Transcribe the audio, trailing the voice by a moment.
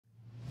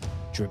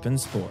Drippin'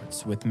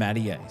 Sports with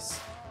Matty Ice,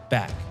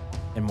 back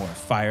and more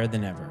fire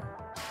than ever.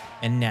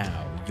 And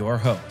now, your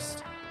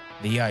host,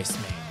 the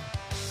Iceman.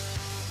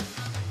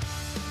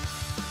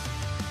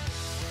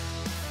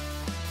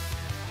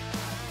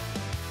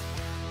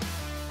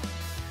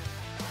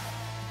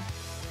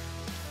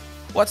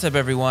 What's up,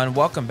 everyone?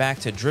 Welcome back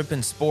to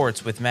Drippin'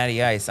 Sports with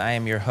Matty Ice. I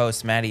am your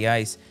host, Matty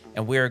Ice,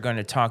 and we are going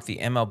to talk the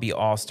MLB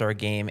All-Star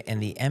Game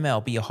and the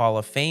MLB Hall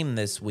of Fame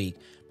this week.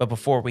 But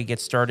before we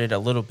get started, a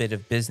little bit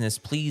of business.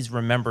 Please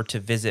remember to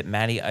visit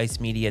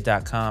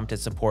MattyIcemedia.com to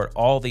support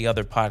all the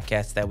other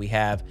podcasts that we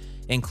have,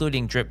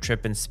 including Drip,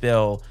 Trip, and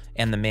Spill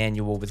and The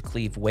Manual with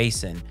Cleve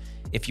Wason.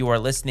 If you are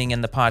listening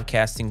in the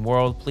podcasting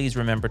world, please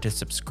remember to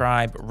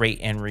subscribe, rate,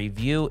 and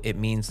review. It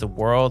means the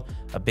world.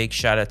 A big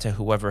shout out to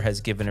whoever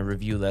has given a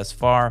review thus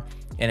far.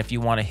 And if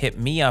you want to hit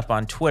me up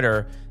on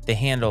Twitter, the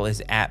handle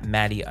is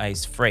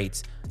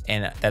 @MattyIceFreights,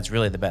 and that's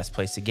really the best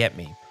place to get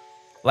me.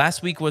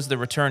 Last week was the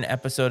return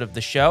episode of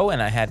the show,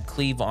 and I had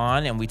Cleve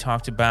on, and we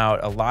talked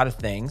about a lot of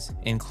things,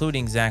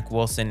 including Zach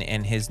Wilson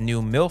and his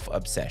new MILF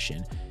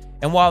obsession.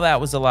 And while that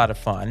was a lot of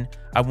fun,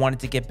 I wanted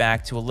to get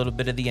back to a little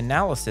bit of the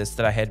analysis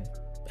that I had,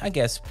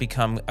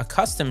 become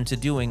accustomed to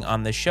doing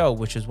on the show,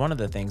 which is one of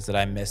the things that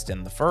I missed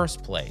in the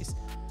first place.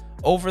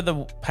 Over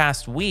the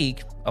past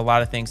week, a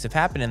lot of things have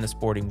happened in the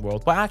sporting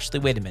world. Well, actually,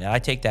 wait a minute. I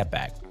take that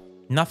back.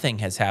 Nothing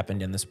has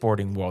happened in the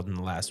sporting world in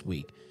the last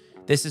week.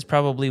 This is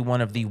probably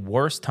one of the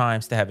worst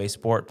times to have a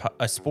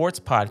sports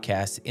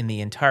podcast in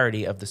the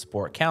entirety of the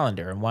sport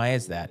calendar. And why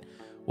is that?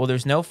 Well,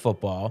 there's no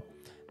football.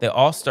 The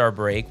All-Star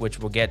break, which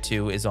we'll get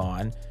to, is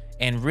on.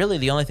 And really,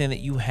 the only thing that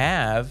you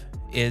have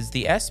is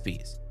the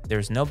ESPYs.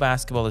 There's no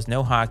basketball, there's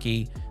no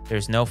hockey,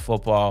 there's no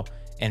football,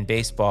 and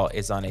baseball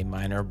is on a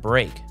minor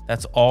break.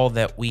 That's all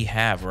that we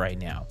have right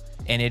now.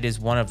 And it is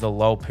one of the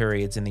low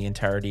periods in the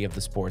entirety of the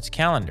sports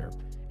calendar.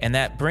 And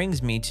that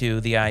brings me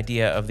to the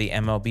idea of the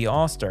MLB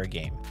All-Star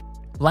Game.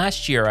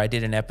 Last year, I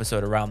did an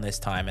episode around this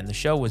time, and the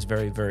show was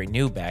very, very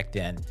new back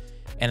then.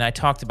 And I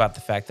talked about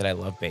the fact that I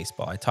love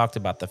baseball. I talked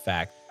about the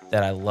fact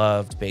that I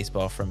loved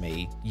baseball from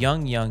a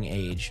young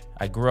age.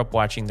 I grew up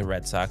watching the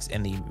Red Sox,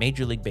 and the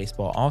Major League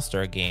Baseball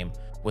All-Star Game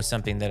was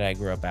something that I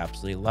grew up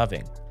absolutely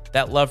loving.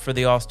 That love for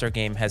the All-Star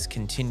Game has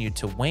continued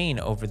to wane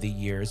over the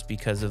years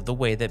because of the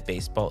way that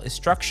baseball is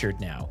structured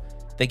now.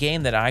 The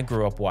game that I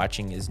grew up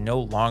watching is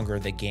no longer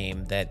the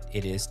game that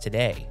it is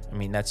today. I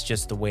mean, that's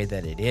just the way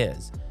that it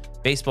is.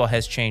 Baseball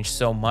has changed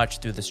so much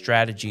through the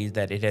strategy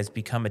that it has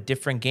become a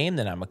different game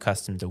than I'm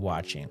accustomed to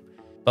watching.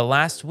 But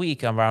last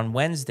week, around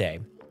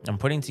Wednesday, I'm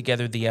putting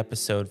together the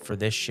episode for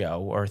this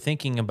show, or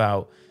thinking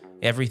about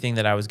everything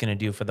that I was going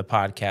to do for the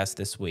podcast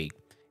this week.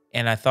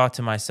 And I thought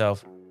to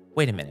myself,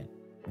 wait a minute,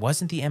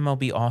 wasn't the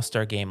MLB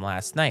All-Star Game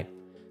last night?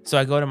 So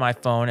I go to my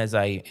phone, as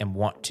I am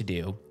wont to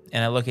do,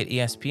 and I look at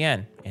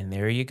ESPN, and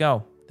there you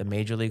go, the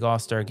Major League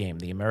All-Star Game.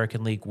 The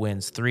American League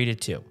wins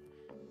 3-2.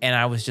 And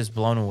I was just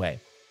blown away.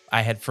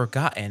 I had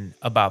forgotten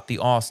about the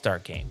All-Star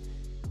Game.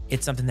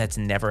 It's something that's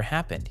never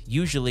happened.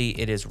 Usually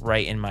it is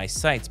right in my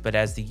sights, but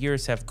as the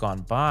years have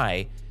gone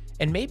by,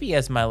 and maybe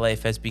as my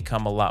life has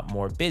become a lot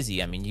more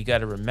busy, I mean, you got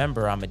to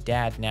remember, I'm a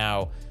dad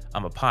now,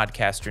 I'm a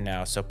podcaster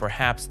now, so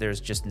perhaps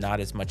there's just not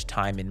as much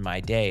time in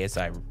my day as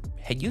I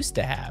used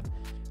to have.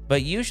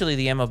 But usually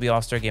the MLB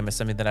All-Star Game is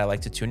something that I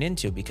like to tune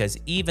into, because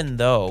even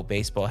though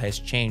baseball has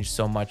changed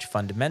so much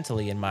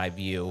fundamentally in my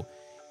view,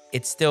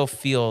 it still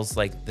feels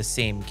like the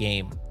same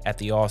game at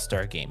the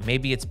All-Star Game.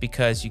 Maybe it's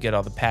because you get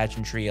all the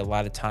pageantry. A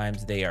lot of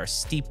times they are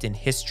steeped in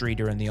history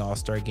during the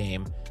All-Star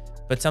Game.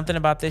 But something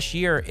about this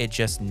year, it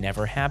just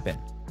never happened.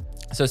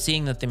 So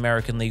seeing that the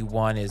American League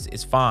won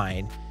is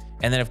fine.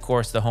 And then, of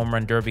course, the home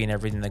run derby and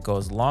everything that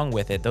goes along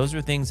with it, those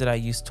are things that I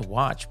used to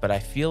watch, but I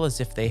feel as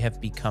if they have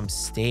become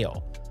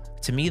stale.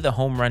 To me, the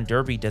home run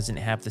derby doesn't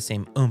have the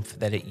same oomph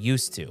that it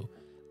used to.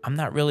 I'm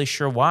not really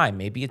sure why.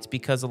 Maybe it's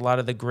because a lot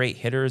of the great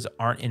hitters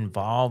aren't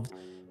involved.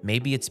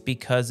 Maybe it's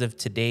because of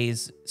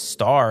today's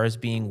stars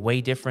being way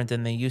different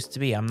than they used to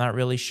be. I'm not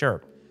really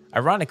sure.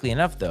 Ironically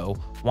enough, though,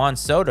 Juan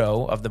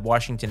Soto of the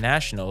Washington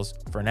Nationals,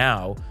 for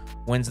now,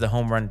 wins the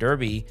home run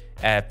derby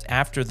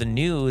after the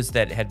news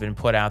that had been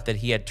put out that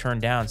he had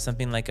turned down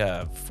something like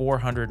a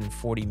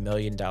 $440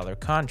 million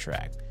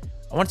contract.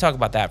 I want to talk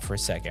about that for a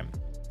second.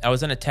 I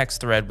was in a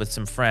text thread with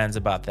some friends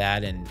about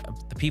that, and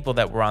the people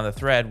that were on the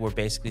thread were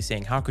basically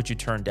saying, how could you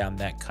turn down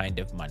that kind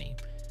of money?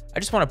 I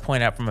just want to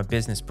point out from a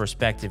business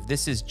perspective,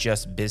 this is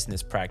just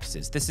business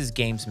practices. This is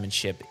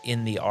gamesmanship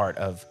in the art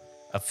of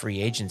free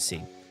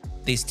agency.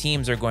 These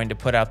teams are going to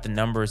put out the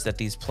numbers that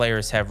these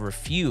players have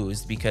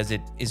refused because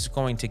it is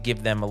going to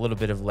give them a little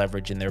bit of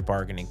leverage in their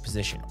bargaining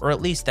position, or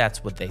at least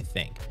that's what they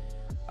think.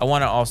 I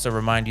want to also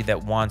remind you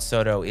that Juan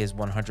Soto is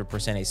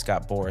 100% a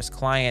Scott Boras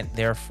client.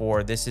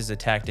 Therefore, this is a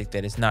tactic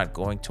that is not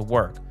going to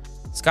work.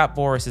 Scott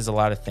Boras is a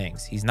lot of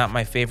things. He's not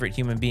my favorite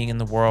human being in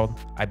the world.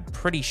 I'm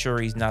pretty sure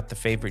he's not the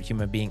favorite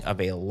human being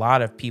of a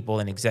lot of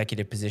people in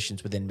executive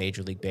positions within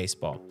Major League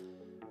Baseball.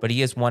 But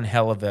he is one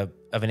hell of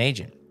an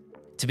agent.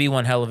 To be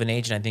one hell of an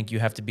agent, I think you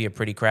have to be a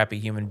pretty crappy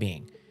human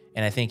being.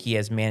 And I think he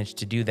has managed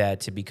to do that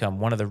to become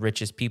one of the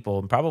richest people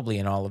and probably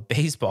in all of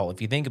baseball, if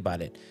you think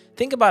about it.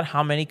 Think about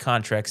how many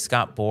contracts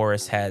Scott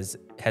Boras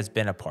has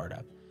been a part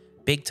of.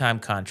 Big time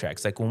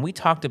contracts. Like when we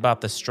talked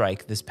about the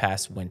strike this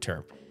past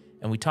winter,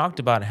 and we talked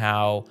about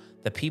how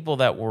the people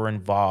that were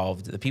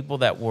involved, the people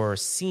that were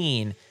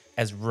seen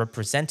as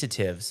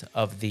representatives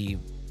of the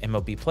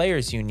MLB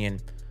Players Union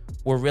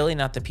were really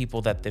not the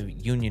people that the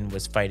union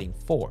was fighting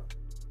for.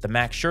 The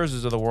Max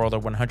Scherzers of the world are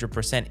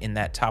 100% in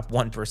that top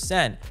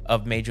 1%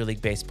 of Major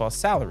League Baseball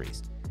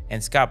salaries.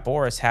 And Scott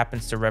Boras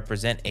happens to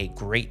represent a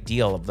great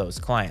deal of those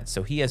clients.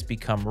 So he has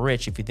become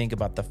rich if you think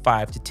about the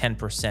 5 to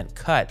 10%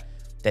 cut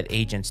that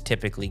agents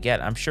typically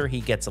get. I'm sure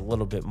he gets a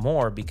little bit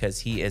more because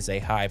he is a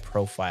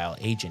high-profile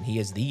agent. He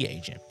is the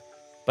agent.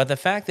 But the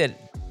fact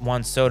that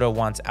Juan Soto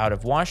wants out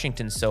of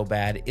Washington so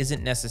bad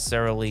isn't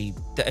necessarily,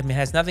 it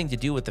has nothing to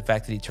do with the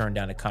fact that he turned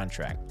down a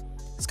contract.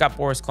 Scott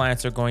Boras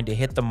clients are going to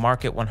hit the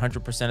market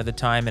 100% of the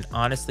time, and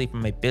honestly,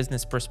 from a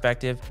business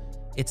perspective,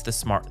 it's the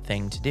smart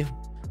thing to do.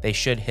 They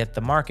should hit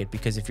the market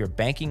because if you're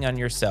banking on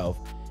yourself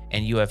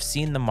and you have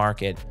seen the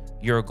market,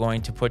 you're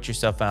going to put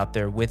yourself out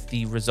there with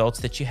the results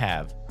that you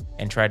have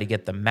and try to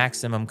get the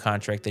maximum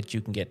contract that you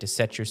can get to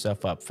set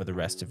yourself up for the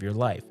rest of your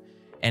life.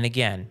 And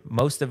again,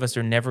 most of us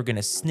are never going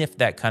to sniff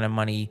that kind of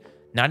money,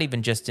 not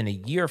even just in a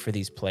year for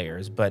these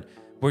players, but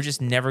we're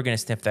just never going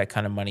to sniff that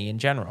kind of money in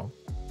general.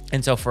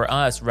 And so for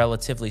us,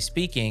 relatively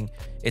speaking,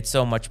 it's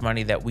so much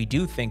money that we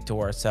do think to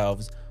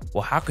ourselves,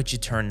 well, how could you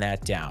turn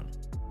that down?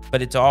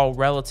 But it's all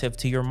relative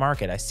to your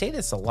market. I say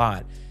this a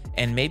lot,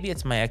 and maybe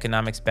it's my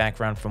economics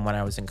background from when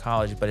I was in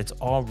college, but it's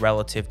all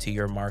relative to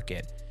your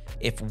market.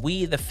 If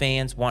we, the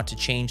fans, want to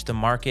change the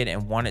market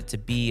and want it to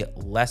be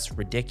less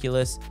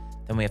ridiculous,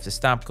 then we have to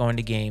stop going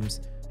to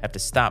games, have to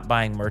stop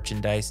buying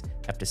merchandise,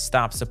 have to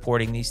stop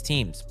supporting these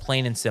teams,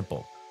 plain and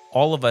simple.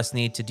 All of us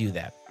need to do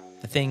that.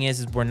 The thing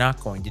is we're not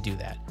going to do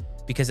that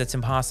because it's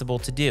impossible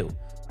to do.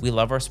 We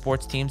love our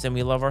sports teams and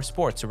we love our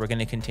sports, so we're going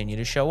to continue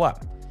to show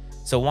up.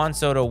 So Juan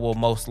Soto will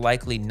most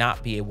likely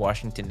not be a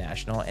Washington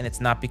National, and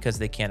it's not because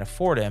they can't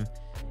afford him.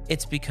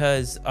 It's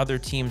because other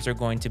teams are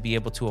going to be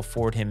able to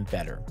afford him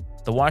better.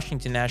 The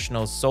Washington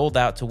Nationals sold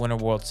out to win a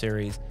World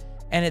Series,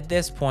 and at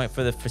this point,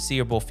 for the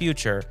foreseeable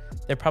future,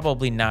 they're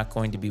probably not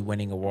going to be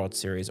winning a World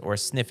Series or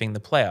sniffing the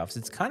playoffs.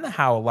 It's kind of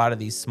how a lot of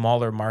these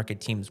smaller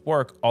market teams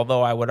work,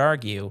 although I would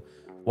argue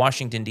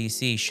Washington,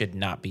 D.C. should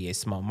not be a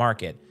small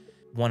market.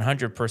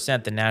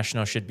 100% the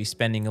Nationals should be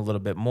spending a little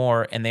bit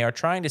more, and they are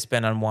trying to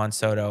spend on Juan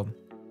Soto.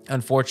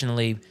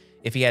 Unfortunately,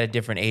 if he had a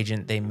different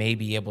agent, they may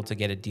be able to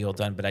get a deal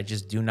done, but I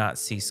just do not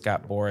see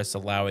Scott Boras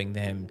allowing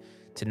them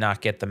to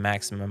not get the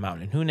maximum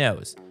amount. And who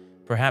knows?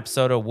 Perhaps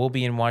Soto will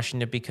be in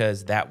Washington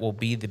because that will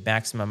be the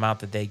maximum amount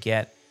that they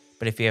get.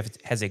 But if he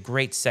has a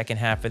great second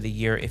half of the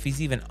year, if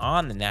he's even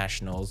on the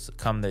Nationals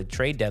come the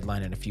trade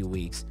deadline in a few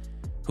weeks,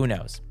 who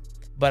knows?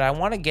 But I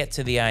want to get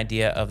to the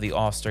idea of the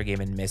All-Star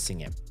game and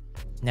missing it.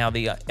 Now,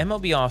 the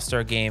MLB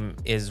All-Star game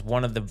is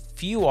one of the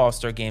few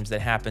All-Star games that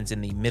happens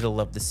in the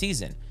middle of the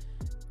season.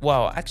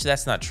 Well, actually,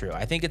 that's not true.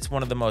 I think it's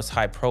one of the most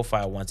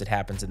high-profile ones that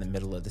happens in the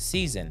middle of the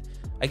season.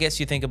 I guess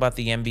you think about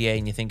the NBA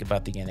and you think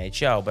about the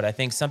NHL, but I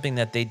think something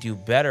that they do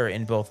better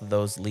in both of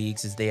those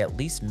leagues is they at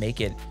least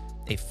make it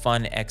a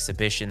fun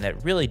exhibition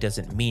that really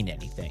doesn't mean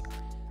anything.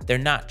 They're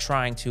not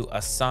trying to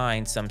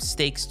assign some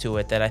stakes to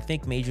it that I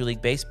think Major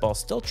League Baseball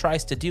still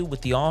tries to do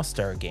with the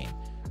All-Star game.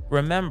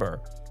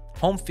 Remember,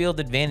 home field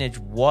advantage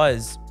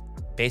was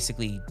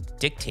basically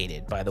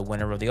dictated by the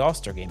winner of the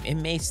All-Star game. It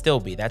may still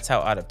be. That's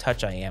how out of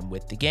touch I am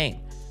with the game.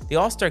 The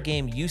All-Star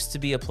game used to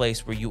be a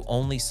place where you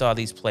only saw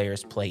these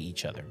players play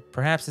each other.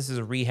 Perhaps this is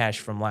a rehash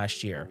from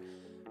last year,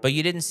 but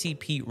you didn't see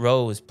Pete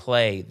Rose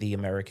play the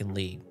American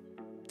League.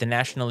 The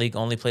National League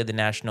only played the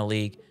National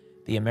League.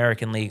 The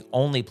American League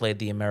only played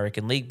the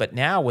American League. But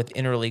now with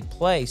interleague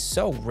play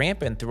so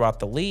rampant throughout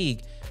the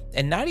league,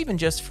 and not even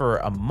just for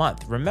a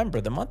month. Remember,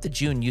 the month of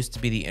June used to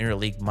be the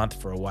interleague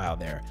month for a while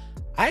there.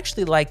 I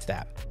actually liked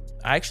that.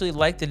 I actually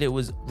liked that it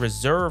was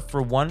reserved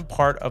for one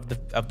part of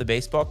the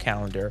baseball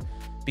calendar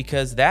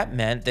because that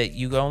meant that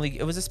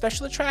it was a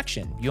special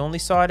attraction. You only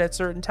saw it at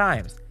certain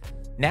times.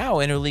 Now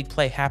interleague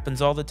play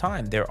happens all the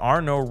time. There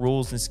are no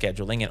rules in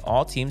scheduling and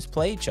all teams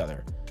play each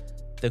other.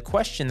 The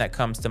question that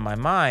comes to my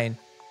mind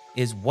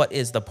is, what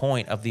is the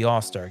point of the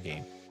All-Star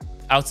game?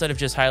 Outside of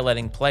just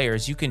highlighting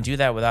players, you can do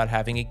that without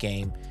having a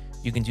game.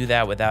 You can do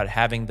that without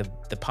having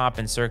the pomp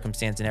and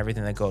circumstance and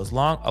everything that goes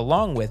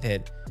along with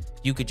it.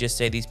 You could just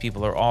say these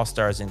people are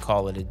all-stars and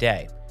call it a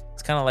day.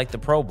 It's kind of like the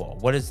Pro Bowl.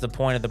 What is the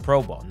point of the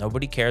Pro Bowl?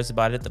 Nobody cares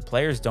about it. The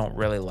players don't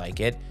really like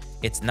it.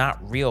 It's not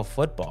real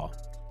football.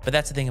 But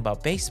that's the thing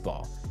about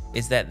baseball,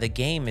 is that the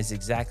game is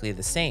exactly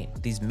the same.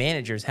 These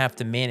managers have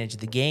to manage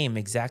the game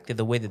exactly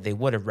the way that they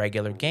would a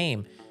regular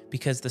game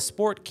because the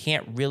sport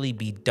can't really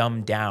be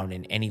dumbed down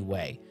in any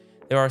way.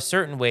 There are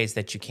certain ways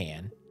that you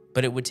can,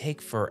 but it would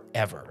take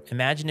forever.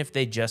 Imagine if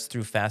they just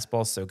threw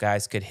fastballs so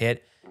guys could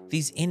hit.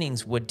 These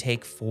innings would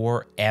take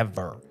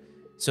forever.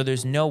 So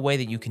there's no way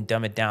that you can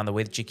dumb it down the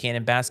way that you can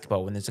in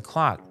basketball when there's a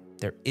clock.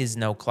 There is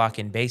no clock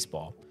in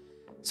baseball.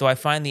 So I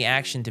find the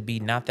action to be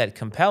not that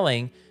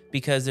compelling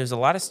because there's a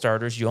lot of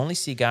starters. You only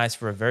see guys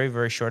for a very,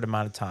 very short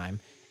amount of time.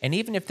 And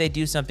even if they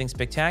do something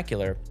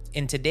spectacular,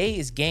 in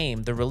today's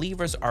game, the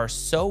relievers are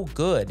so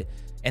good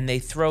and they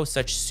throw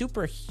such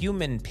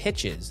superhuman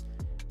pitches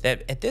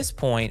that at this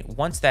point,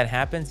 once that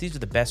happens, these are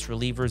the best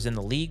relievers in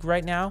the league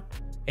right now,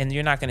 and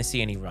you're not going to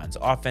see any runs.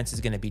 Offense is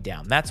going to be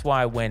down. That's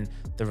why when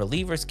the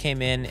relievers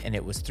came in and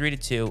it was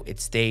 3-2, it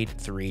stayed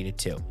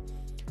 3-2.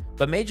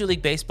 But Major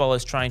League Baseball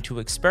is trying to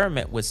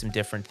experiment with some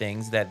different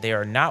things that they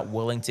are not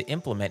willing to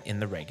implement in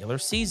the regular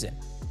season.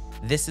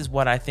 This is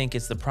what I think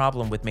is the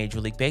problem with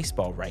Major League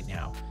Baseball right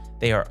now.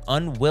 They are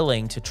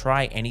unwilling to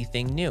try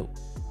anything new.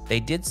 They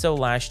did so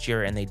last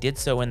year and they did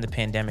so in the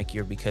pandemic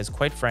year because,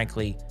 quite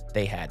frankly,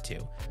 they had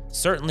to.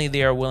 Certainly,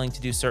 they are willing to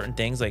do certain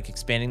things like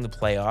expanding the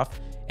playoff,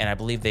 and I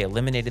believe they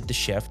eliminated the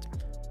shift,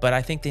 but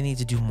I think they need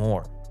to do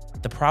more.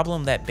 The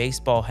problem that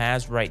baseball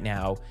has right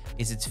now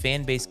is its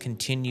fan base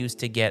continues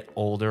to get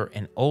older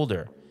and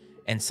older,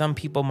 and some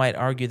people might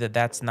argue that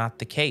that's not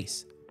the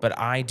case, but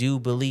I do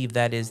believe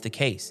that is the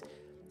case.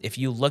 If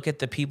you look at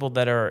the people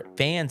that are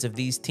fans of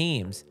these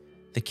teams,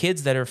 the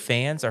kids that are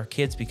fans are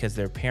kids because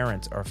their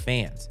parents are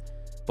fans.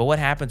 But what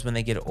happens when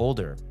they get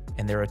older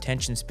and their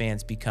attention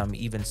spans become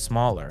even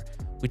smaller?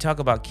 We talk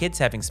about kids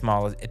having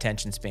small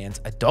attention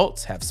spans.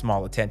 Adults have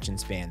small attention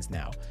spans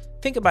now.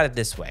 Think about it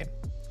this way.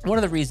 One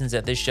of the reasons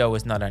that this show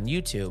is not on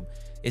YouTube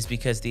is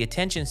because the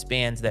attention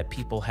spans that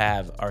people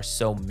have are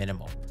so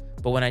minimal.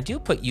 But when I do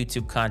put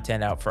YouTube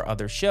content out for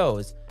other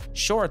shows,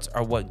 shorts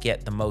are what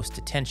get the most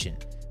attention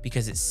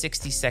because it's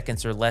 60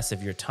 seconds or less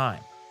of your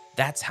time.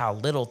 That's how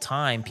little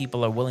time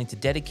people are willing to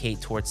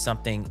dedicate towards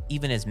something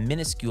even as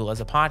minuscule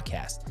as a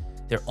podcast.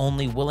 They're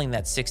only willing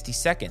that 60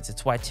 seconds.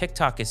 It's why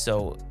TikTok is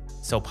so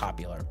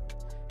popular.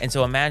 And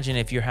so imagine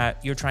if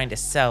you're trying to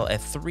sell a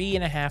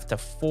 3.5 to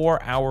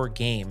 4 hour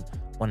game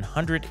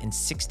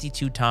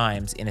 162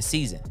 times in a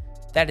season.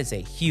 That is a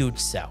huge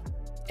sell.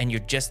 And you're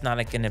just not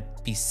going to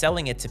be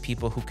selling it to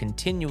people who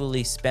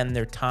continually spend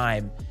their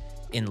time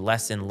in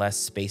less and less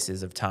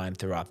spaces of time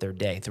throughout their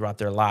day, throughout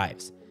their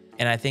lives.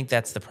 And I think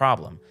that's the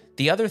problem.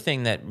 The other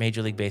thing that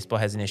Major League Baseball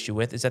has an issue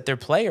with is that their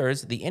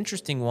players, the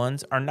interesting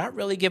ones, are not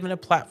really given a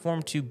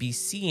platform to be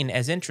seen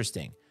as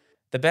interesting.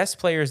 The best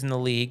players in the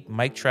league,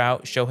 Mike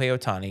Trout, Shohei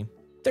Ohtani,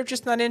 they're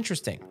just not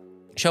interesting.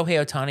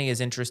 Shohei Ohtani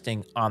is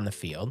interesting on the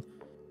field,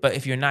 but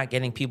if you're not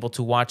getting people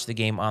to watch the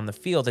game on the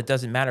field, it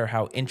doesn't matter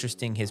how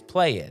interesting his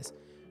play is.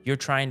 You're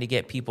trying to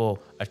get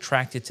people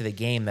attracted to the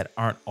game that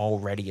aren't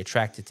already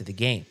attracted to the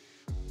game.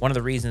 One of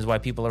the reasons why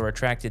people are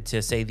attracted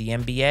to, say, the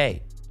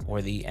NBA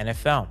or the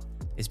NFL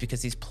is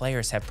because these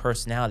players have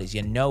personalities.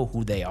 You know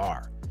who they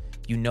are.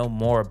 You know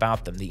more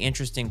about them. The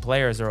interesting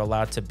players are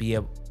allowed to be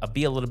a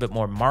little bit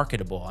more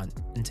marketable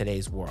in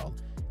today's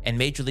world, and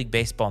Major League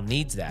Baseball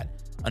needs that.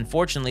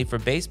 Unfortunately for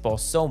baseball,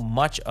 so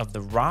much of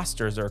the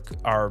rosters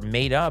are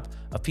made up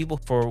of people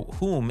for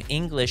whom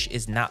English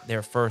is not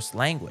their first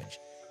language,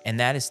 and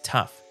that is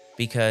tough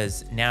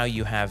because now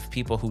you have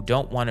people who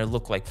don't want to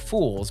look like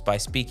fools by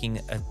speaking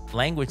a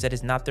language that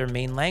is not their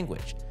main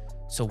language.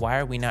 So why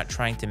are we not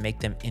trying to make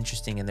them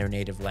interesting in their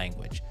native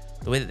language?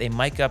 The way that they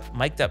mic'd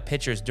up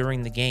pitchers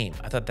during the game,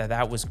 I thought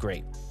that was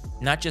great.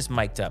 Not just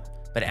mic'd up,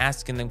 but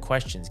asking them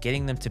questions,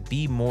 getting them to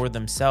be more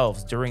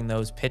themselves during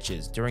those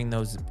pitches, during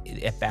those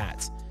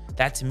at-bats.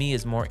 That to me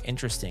is more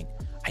interesting.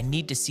 I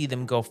need to see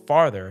them go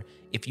farther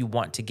if you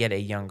want to get a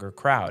younger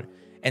crowd.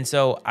 And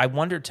so I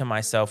wondered to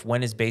myself,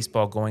 when is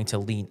baseball going to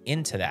lean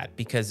into that?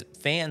 Because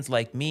fans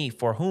like me,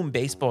 for whom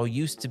baseball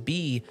used to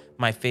be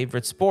my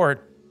favorite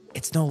sport,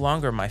 it's no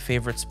longer my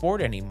favorite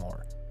sport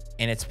anymore.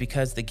 And it's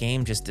because the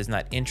game just does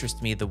not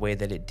interest me the way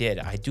that it did.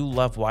 I do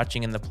love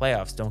watching in the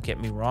playoffs, don't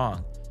get me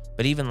wrong.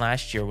 But even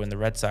last year when the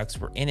Red Sox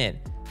were in it,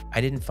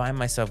 I didn't find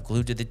myself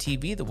glued to the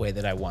TV the way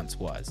that I once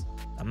was.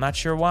 I'm not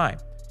sure why.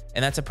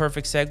 And that's a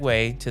perfect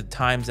segue to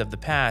times of the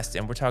past,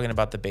 and we're talking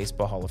about the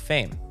Baseball Hall of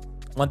Fame.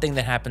 One thing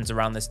that happens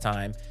around this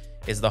time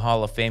is the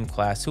Hall of Fame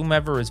class,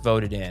 whomever is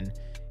voted in,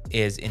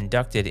 is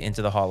inducted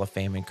into the Hall of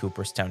Fame in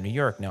Cooperstown, New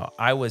York. Now,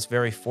 I was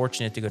very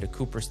fortunate to go to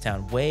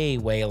Cooperstown way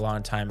a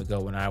long time ago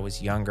when I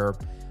was younger.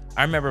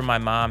 I remember my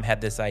mom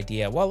had this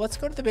idea, well, let's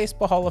go to the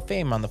Baseball Hall of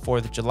Fame on the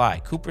 4th of July.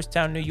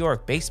 Cooperstown, New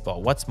York,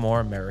 baseball. What's more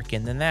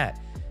American than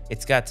that?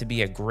 It's got to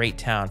be a great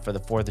town for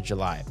the 4th of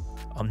July.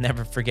 I'll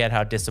never forget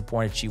how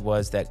disappointed she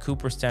was that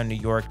Cooperstown, New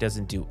York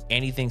doesn't do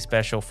anything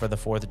special for the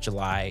 4th of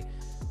July.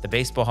 The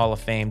Baseball Hall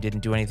of Fame didn't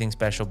do anything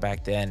special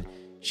back then.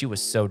 She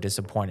was so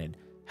disappointed.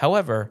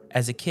 However,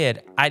 as a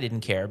kid, I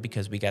didn't care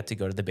because we got to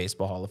go to the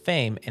Baseball Hall of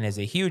Fame, and as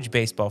a huge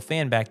baseball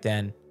fan back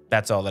then,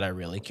 that's all that I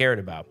really cared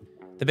about.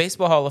 The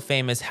Baseball Hall of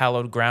Fame is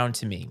hallowed ground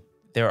to me.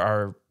 There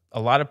are a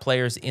lot of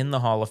players in the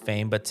Hall of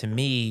Fame, but to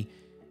me,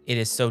 it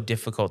is so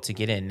difficult to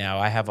get in. Now,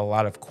 I have a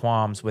lot of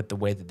qualms with the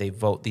way that they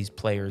vote these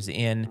players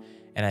in,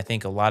 and I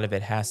think a lot of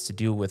it has to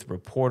do with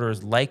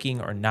reporters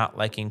liking or not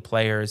liking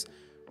players.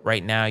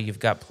 Right now, you've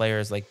got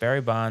players like Barry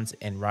Bonds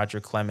and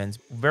Roger Clemens.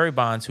 Barry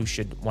Bonds, who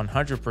should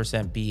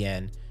 100% be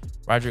in.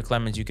 Roger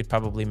Clemens, you could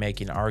probably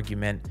make an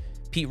argument.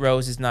 Pete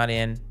Rose is not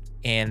in.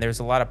 And there's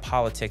a lot of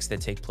politics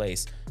that take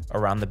place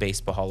around the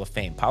Baseball Hall of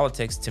Fame.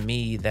 Politics, to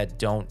me, that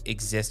don't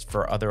exist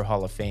for other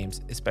Hall of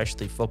Fames,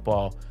 especially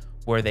football,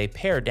 where they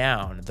pare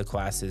down the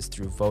classes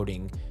through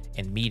voting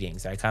and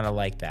meetings. I kind of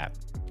like that.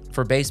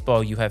 For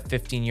baseball, you have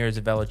 15 years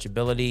of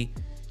eligibility.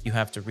 You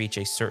have to reach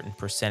a certain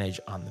percentage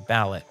on the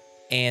ballot.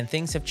 And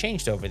things have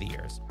changed over the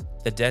years.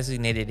 The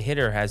designated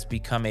hitter has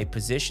become a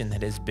position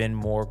that has been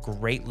more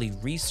greatly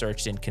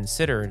researched and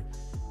considered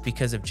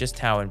because of just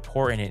how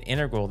important and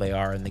integral they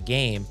are in the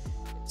game.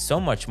 So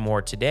much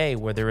more today,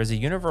 where there is a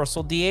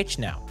universal DH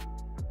now.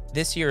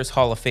 This year's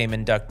Hall of Fame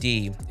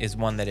inductee is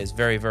one that is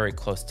very, very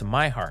close to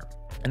my heart,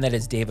 and that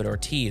is David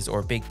Ortiz,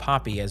 or Big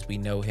Papi as we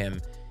know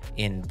him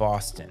in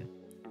Boston.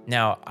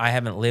 Now, I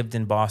haven't lived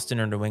in Boston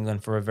or New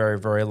England for a very,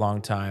 very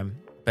long time,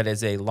 but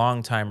as a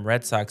longtime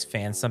Red Sox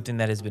fan, something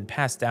that has been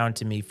passed down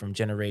to me from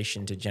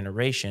generation to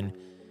generation.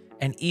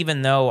 And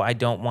even though I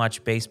don't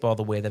watch baseball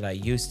the way that I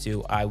used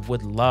to, I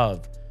would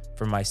love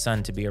for my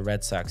son to be a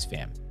Red Sox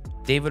fan.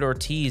 David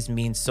Ortiz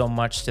means so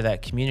much to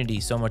that community,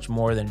 so much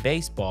more than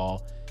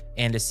baseball,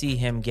 and to see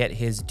him get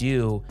his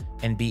due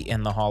and be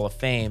in the Hall of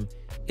Fame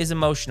is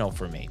emotional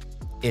for me.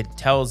 It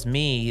tells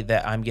me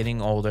that I'm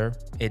getting older.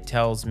 It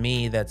tells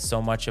me that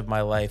so much of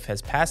my life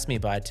has passed me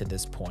by to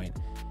this point,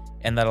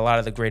 and that a lot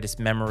of the greatest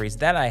memories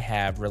that I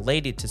have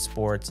related to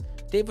sports,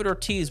 David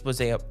Ortiz was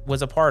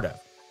a part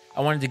of. I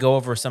wanted to go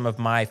over some of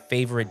my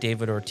favorite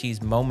David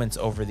Ortiz moments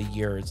over the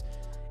years.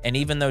 And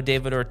even though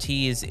David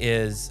Ortiz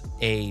he's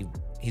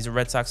a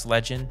Red Sox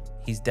legend,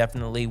 he's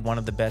definitely one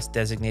of the best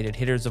designated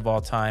hitters of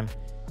all time,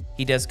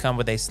 he does come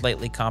with a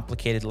slightly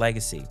complicated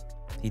legacy.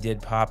 He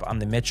did pop on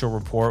the Mitchell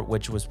report,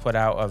 which was put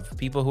out of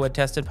people who had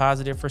tested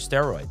positive for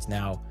steroids.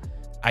 Now,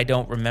 I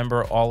don't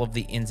remember all of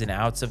the ins and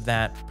outs of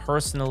that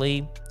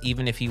personally.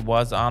 Even if he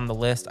was on the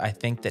list, I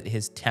think that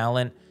his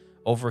talent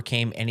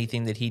overcame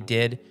anything that he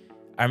did.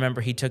 I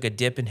remember he took a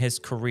dip in his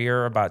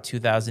career about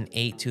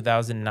 2008,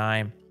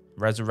 2009,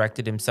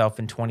 resurrected himself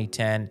in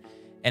 2010,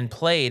 and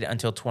played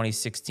until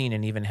 2016,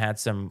 and even had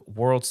some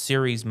World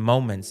Series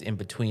moments in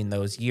between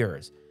those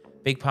years.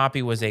 Big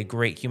Papi was a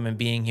great human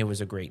being. He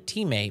was a great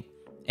teammate.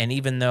 And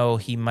even though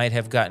he might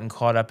have gotten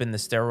caught up in the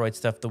steroid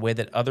stuff the way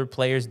that other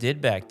players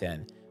did back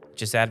then,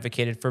 just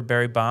advocated for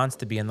Barry Bonds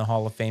to be in the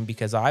Hall of Fame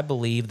because I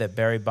believe that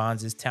Barry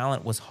Bonds'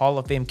 talent was Hall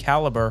of Fame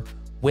caliber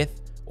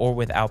with or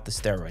without the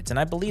steroids. And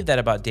I believe that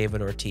about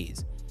David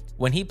Ortiz.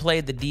 When he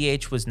played, the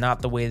DH was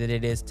not the way that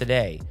it is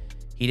today.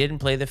 He didn't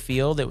play the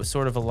field. It was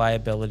sort of a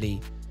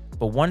liability.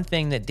 But one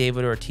thing that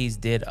David Ortiz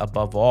did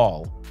above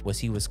all was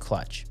he was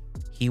clutch.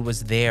 He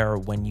was there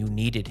when you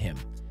needed him.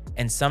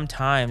 And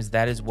sometimes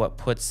that is what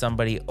puts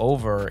somebody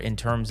over in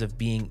terms of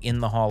being in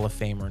the Hall of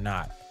Fame or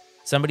not.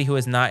 Somebody who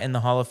is not in the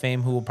Hall of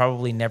Fame, who will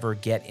probably never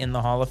get in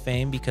the Hall of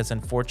Fame because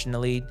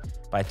unfortunately,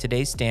 by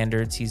today's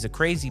standards, he's a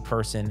crazy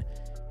person,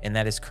 and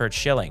that is Curt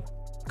Schilling.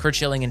 Curt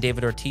Schilling and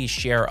David Ortiz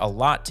share a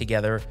lot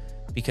together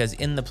because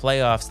in the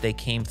playoffs, they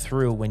came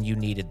through when you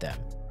needed them.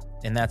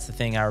 And that's the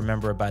thing I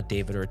remember about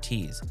David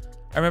Ortiz.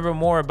 I remember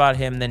more about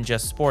him than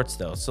just sports,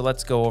 though, so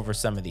let's go over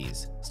some of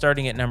these.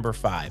 Starting at number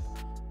 5.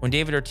 When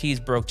David Ortiz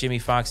broke Jimmy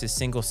Foxx's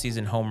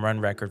single-season home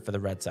run record for the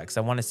Red Sox,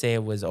 I want to say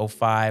it was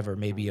 05 or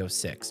maybe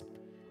 06.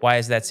 Why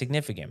is that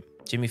significant?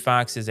 Jimmy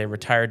Foxx is a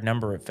retired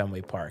number at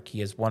Fenway Park.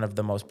 He is one of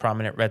the most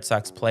prominent Red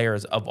Sox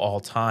players of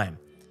all time,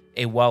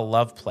 a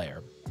well-loved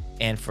player.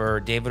 And for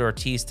David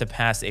Ortiz to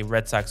pass a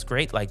Red Sox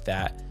great like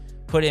that,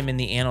 put him in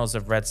the annals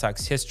of Red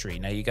Sox history.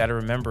 Now, you got to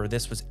remember,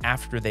 this was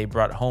after they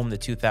brought home the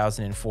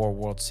 2004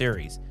 World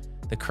Series.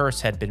 The curse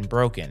had been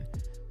broken.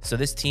 So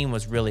this team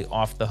was really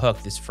off the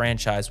hook. This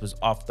franchise was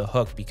off the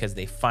hook because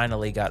they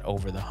finally got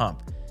over the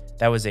hump.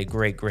 That was a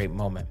great, great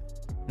moment.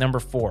 Number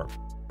 4,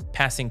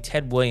 passing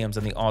Ted Williams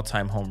on the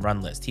all-time home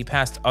run list. He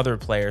passed other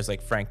players like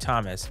Frank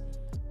Thomas,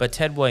 but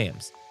Ted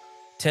Williams.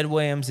 Ted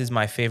Williams is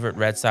my favorite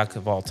Red Sox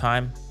of all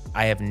time.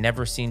 I have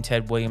never seen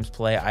Ted Williams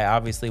play. I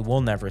obviously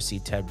will never see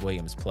Ted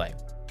Williams play.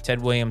 Ted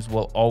Williams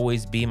will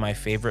always be my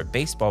favorite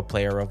baseball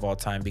player of all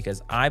time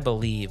because I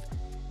believe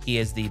he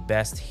is the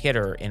best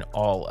hitter in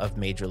all of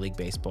Major League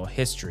Baseball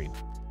history.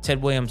 Ted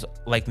Williams,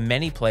 like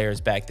many players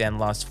back then,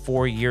 lost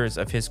 4 years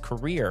of his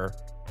career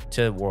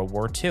to World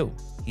War II.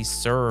 He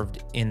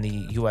served in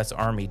the U.S.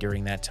 Army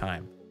during that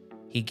time.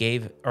 He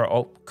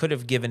could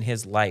have given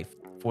his life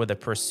for the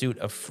pursuit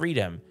of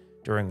freedom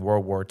during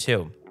World War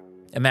II.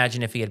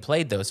 Imagine if he had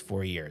played those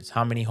 4 years.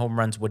 How many home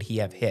runs would he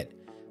have hit?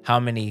 How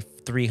many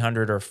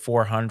 300 or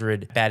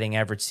 400 batting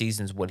average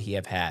seasons would he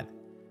have had?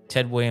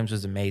 Ted Williams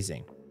was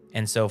amazing.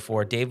 And so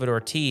for David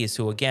Ortiz,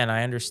 who again,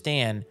 I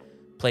understand,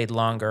 played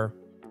longer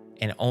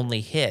and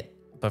only hit,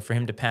 but for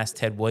him to pass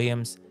Ted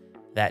Williams,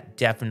 that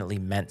definitely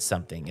meant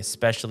something,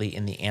 especially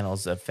in the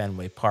annals of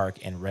Fenway Park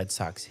and Red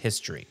Sox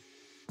history.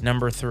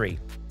 Number 3,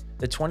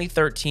 the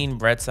 2013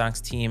 Red Sox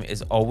team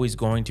is always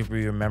going to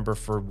be remembered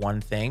for one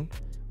thing,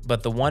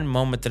 but the one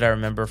moment that I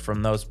remember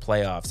from those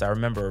playoffs, I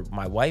remember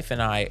my wife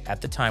and I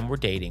at the time were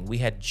dating. We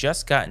had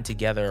just gotten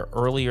together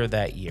earlier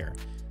that year.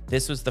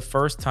 This was the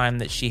first time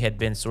that she had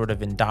been sort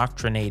of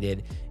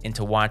indoctrinated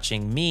into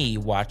watching me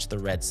watch the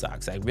Red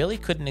Sox. I really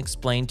couldn't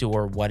explain to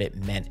her what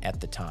it meant at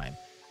the time.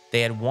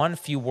 They had won a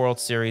few World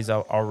Series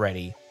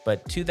already,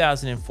 but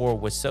 2004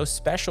 was so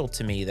special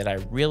to me that I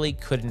really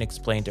couldn't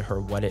explain to her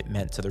what it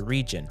meant to the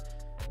region.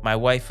 My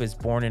wife was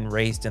born and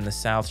raised in the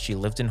South. She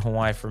lived in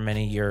Hawaii for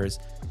many years,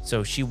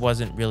 so she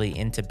wasn't really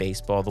into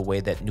baseball the way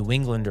that New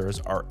Englanders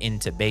are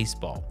into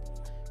baseball.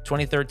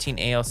 2013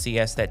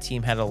 ALCS, that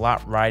team had a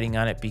lot riding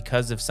on it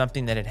because of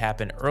something that had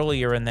happened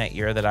earlier in that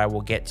year that I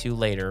will get to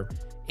later,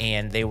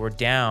 and they were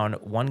down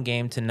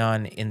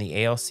 1-0 in the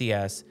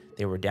ALCS.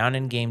 They were down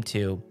in game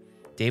 2.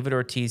 David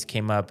Ortiz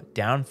came up,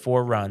 down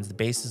 4 runs, the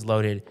bases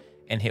loaded,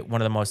 and hit one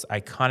of the most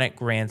iconic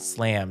grand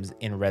slams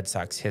in Red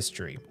Sox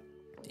history.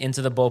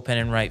 Into the bullpen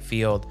in right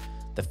field,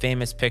 the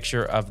famous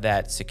picture of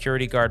that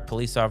security guard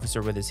police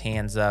officer with his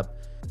hands up.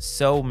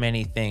 So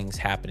many things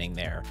happening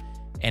there.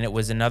 And it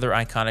was another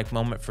iconic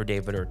moment for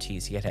David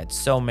Ortiz. He had had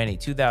so many,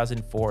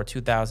 2004,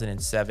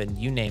 2007,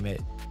 you name it,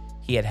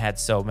 he had had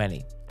so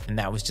many. And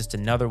that was just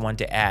another one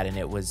to add, and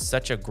it was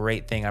such a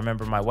great thing. I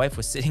remember my wife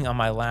was sitting on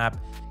my lap.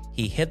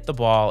 He hit the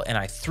ball, and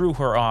I threw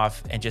her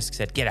off and just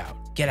said, "Get out,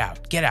 get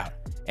out, get out."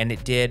 And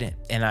it did,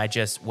 and I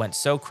just went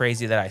so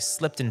crazy that I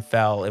slipped and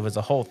fell. It was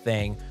a whole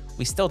thing.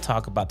 We still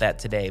talk about that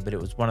today, but it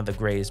was one of the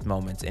greatest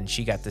moments, and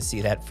she got to see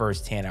that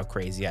firsthand, how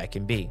crazy I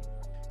can be.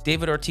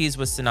 David Ortiz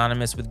was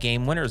synonymous with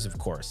game winners, of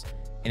course.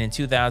 And in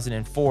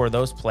 2004,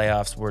 those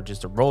playoffs were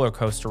just a roller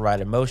coaster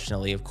ride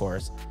emotionally, of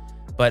course.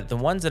 But the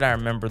ones that I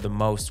remember the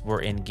most were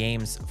in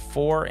games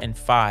 4 and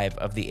 5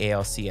 of the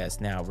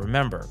ALCS. Now,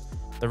 remember,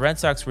 the Red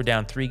Sox were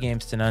down 3-0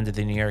 to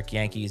the New York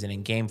Yankees, and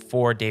in Game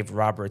 4, Dave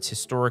Roberts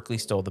historically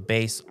stole the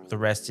base. The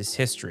rest is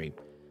history.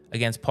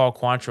 Against Paul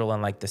Quantrill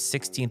in like the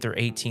 16th or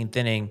 18th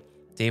inning,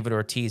 David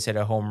Ortiz hit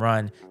a home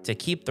run to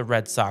keep the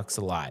Red Sox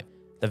alive.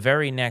 The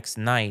very next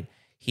night,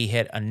 he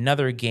hit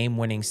another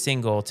game-winning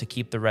single to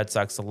keep the Red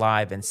Sox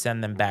alive and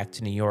send them back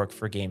to New York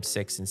for Game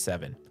 6 and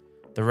 7.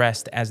 The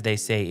rest, as they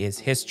say, is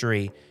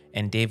history,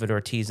 and David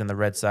Ortiz and the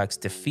Red Sox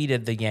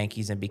defeated the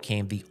Yankees and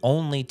became the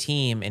only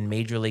team in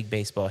Major League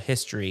Baseball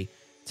history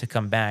to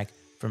come back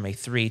from a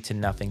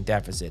 3-0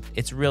 deficit.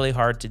 It's really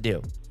hard to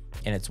do,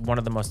 and it's one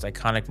of the most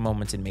iconic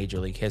moments in Major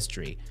League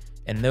history.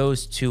 And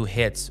those 2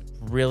 hits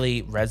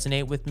really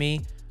resonate with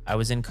me. I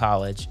was in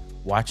college,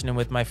 watching them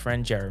with my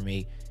friend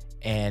Jeremy,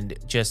 and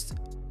just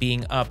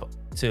being up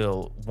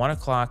till 1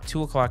 o'clock,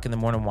 2 o'clock in the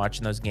morning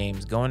watching those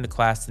games, going to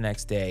class the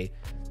next day.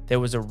 There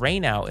was a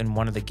rain out in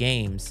one of the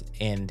games,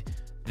 and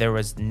there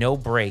was no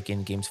break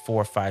in games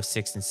 4, 5,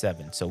 6, and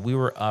 7. So we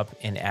were up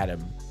and at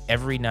 'em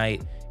every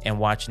night and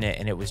watching it,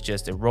 and it was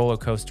just a roller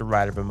coaster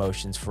ride of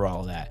emotions for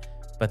all that.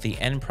 But the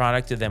end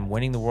product of them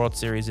winning the World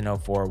Series in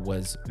 04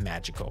 was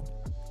magical.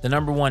 The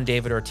number one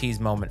David Ortiz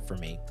moment for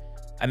me.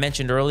 I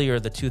mentioned earlier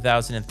the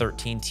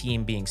 2013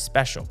 team being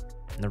special,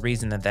 and the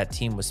reason that that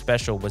team was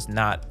special was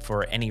not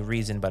for any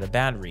reason but a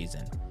bad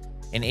reason.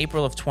 In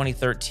April of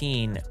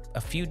 2013,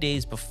 a few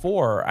days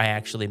before I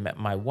actually met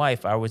my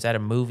wife, I was at a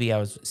movie. I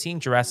was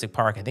seeing Jurassic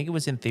Park. I think it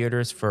was in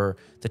theaters for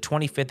the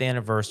 25th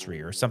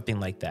anniversary or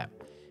something like that.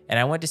 And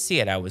I went to see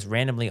it. I was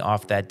randomly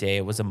off that day.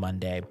 It was a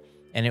Monday,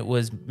 and it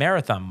was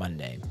Marathon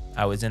Monday.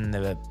 I was in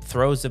the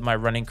throes of my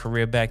running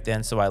career back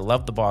then, so I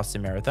loved the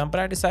Boston Marathon,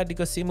 but I decided to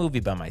go see a movie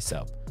by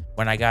myself.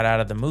 When I got out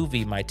of the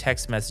movie, my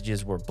text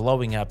messages were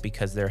blowing up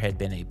because there had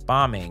been a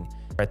bombing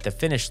at the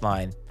finish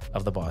line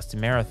of the Boston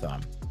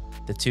Marathon.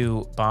 The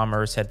 2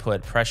 bombers had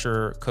put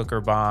pressure cooker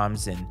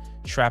bombs and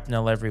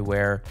shrapnel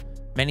everywhere.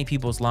 Many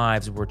people's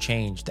lives were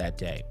changed that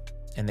day,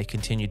 and they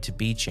continued to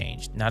be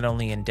changed, not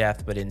only in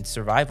death, but in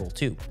survival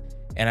too.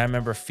 And I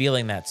remember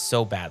feeling that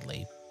so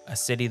badly. A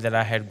city that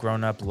I had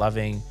grown up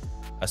loving,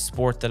 a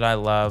sport that I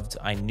loved.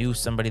 I knew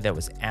somebody that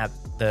was at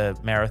the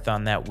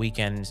marathon that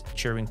weekend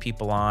cheering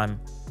people on.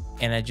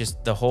 And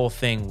the whole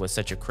thing was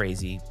such a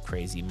crazy,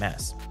 crazy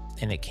mess.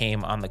 And it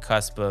came on the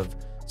cusp of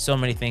so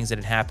many things that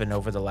had happened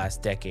over the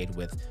last decade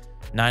with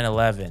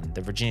 9/11,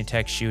 the Virginia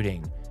Tech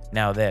shooting,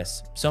 now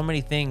this. So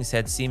many things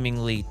had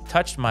seemingly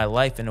touched my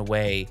life in a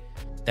way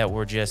that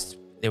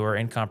they were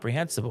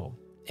incomprehensible.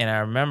 And I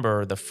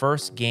remember the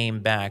first game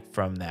back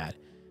from that,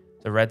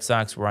 the Red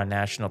Sox were on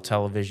national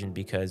television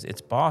because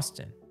it's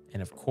Boston.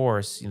 And of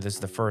course, this is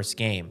the first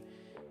game.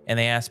 And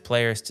they asked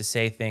players to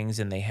say things,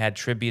 and they had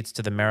tributes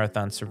to the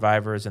marathon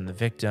survivors and the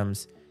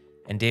victims.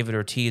 And David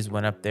Ortiz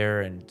went up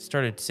there and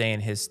started saying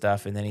his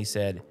stuff. And then he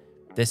said,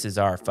 "This is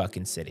our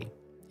fucking city."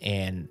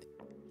 And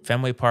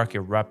Fenway Park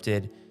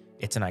erupted.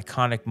 It's an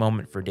iconic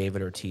moment for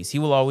David Ortiz. He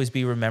will always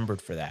be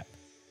remembered for that.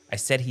 I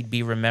said he'd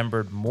be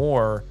remembered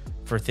more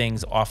for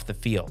things off the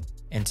field.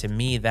 And to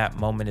me, that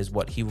moment is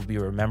what he will be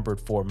remembered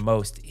for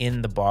most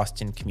in the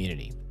Boston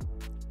community.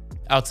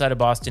 Outside of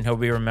Boston, he'll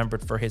be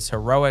remembered for his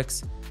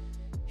heroics,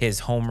 his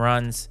home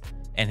runs,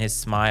 and his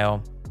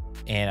smile.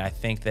 And I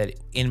think that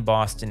in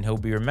Boston, he'll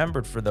be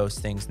remembered for those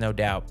things, no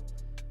doubt.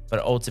 But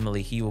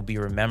ultimately, he will be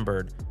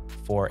remembered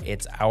for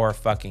it's our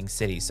fucking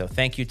city. So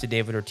thank you to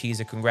David Ortiz,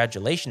 and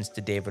congratulations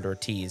to David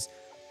Ortiz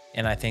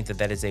And I think that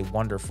that is a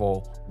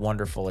wonderful,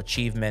 wonderful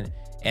achievement.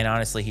 And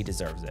honestly, he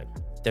deserves it.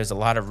 There's a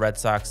lot of Red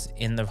Sox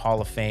in the Hall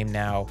of Fame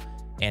now.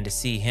 And to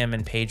see him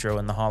and Pedro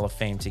in the Hall of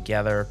Fame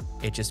together,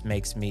 it just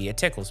it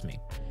tickles me,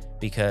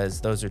 because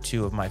those are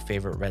two of my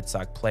favorite Red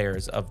Sox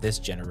players of this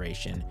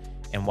generation.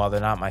 And while they're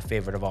not my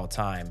favorite of all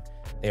time,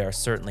 they are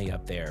certainly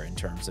up there in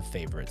terms of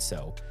favorites.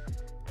 So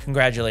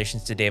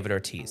congratulations to David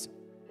Ortiz.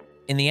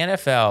 In the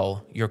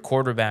NFL, your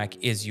quarterback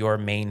is your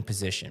main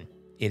position.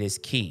 It is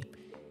key.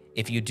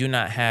 If you do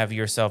not have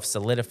yourself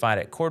solidified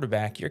at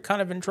quarterback, you're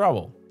kind of in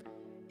trouble.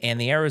 And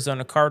the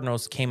Arizona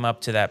Cardinals came up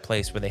to that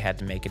place where they had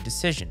to make a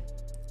decision.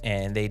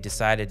 And they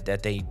decided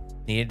that they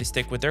needed to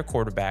stick with their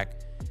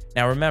quarterback.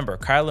 Now remember,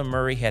 Kyler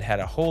Murray had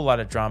a whole lot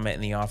of drama in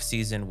the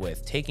offseason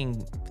with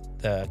taking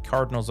the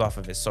Cardinals off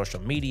of his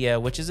social media,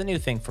 which is a new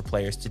thing for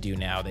players to do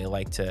now. They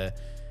like to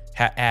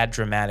add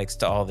dramatics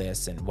to all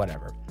this and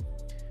whatever.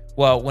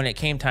 Well, when it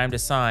came time to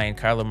sign,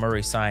 Kyler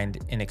Murray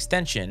signed an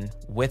extension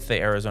with the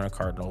Arizona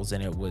Cardinals,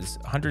 and it was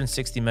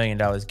 $160 million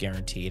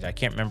guaranteed. I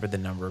can't remember the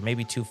number,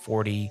 maybe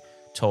 $240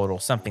 total,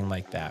 something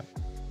like that.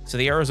 So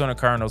the Arizona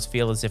Cardinals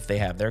feel as if they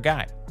have their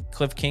guy.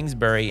 Cliff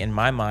Kingsbury, in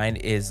my mind,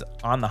 is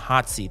on the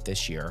hot seat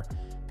this year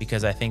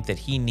because I think that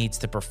he needs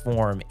to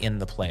perform in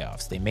the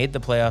playoffs. They made the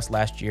playoffs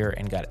last year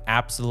and got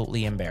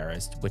absolutely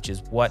embarrassed, which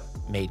is what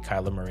made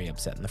Kyler Murray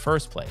upset in the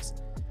first place.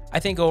 I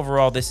think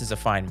overall this is a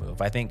fine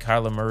move. I think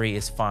Kyler Murray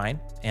is fine,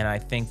 and I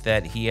think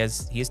that he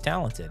is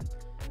talented.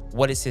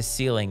 What is his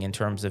ceiling in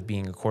terms of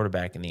being a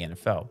quarterback in the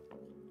NFL?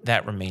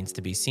 That remains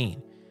to be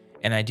seen.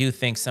 And I do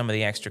think some of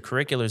the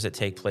extracurriculars that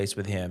take place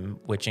with him,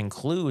 which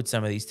include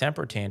some of these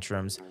temper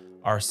tantrums,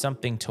 are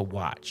something to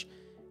watch.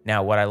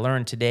 Now, what I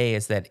learned today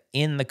is that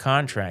in the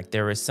contract,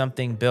 there is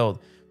something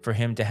built for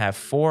him to have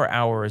 4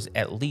 hours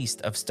at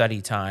least of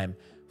study time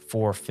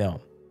for film.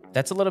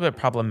 That's a little bit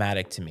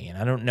problematic to me. And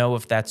I don't know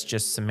if that's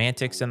just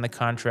semantics in the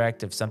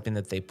contract of something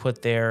that they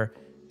put there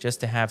just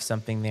to have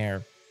something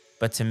there.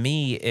 But to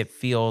me, it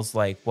feels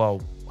like,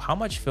 well, how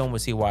much film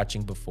was he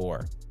watching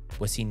before?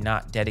 Was he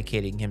not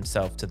dedicating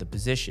himself to the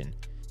position?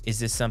 Is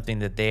this something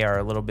that they are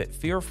a little bit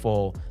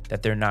fearful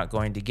that they're not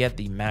going to get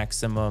the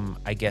maximum,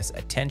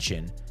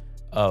 attention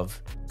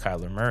of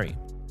Kyler Murray?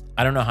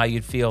 I don't know how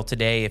you'd feel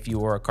today if you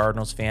were a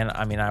Cardinals fan.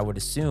 I mean, I would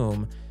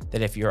assume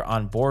that if you're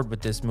on board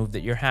with this move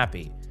that you're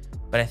happy.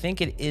 But I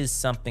think it is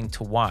something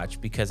to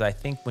watch, because I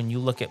think when you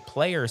look at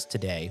players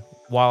today,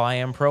 while I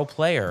am pro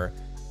player,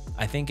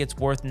 I think it's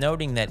worth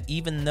noting that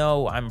even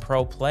though I'm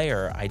pro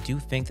player, I do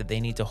think that they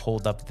need to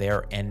hold up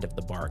their end of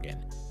the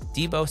bargain.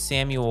 Deebo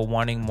Samuel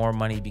wanting more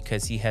money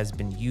because he has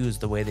been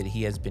used the way that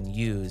he has been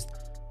used,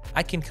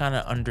 I can kind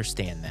of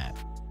understand that.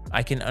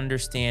 I can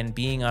understand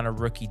being on a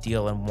rookie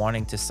deal and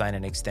wanting to sign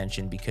an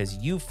extension because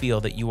you feel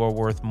that you are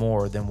worth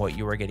more than what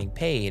you are getting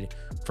paid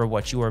for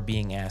what you are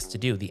being asked to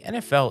do. The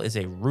NFL is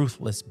a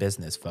ruthless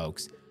business,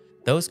 folks.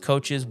 Those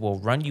coaches will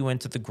run you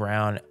into the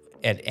ground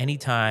at any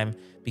time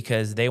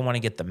because they want to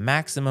get the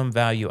maximum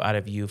value out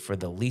of you for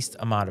the least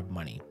amount of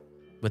money.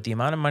 With the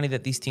amount of money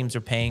that these teams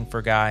are paying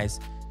for guys,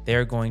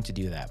 they're going to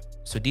do that.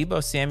 So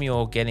Deebo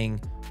Samuel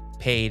getting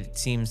paid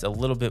seems a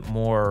little bit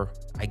more,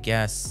 I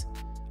guess,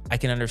 I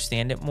can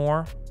understand it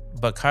more.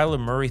 But Kyler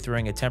Murray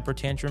throwing a temper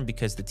tantrum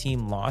because the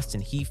team lost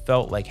and he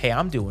felt like, hey,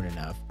 I'm doing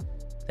enough,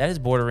 that is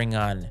bordering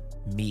on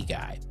me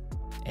guy.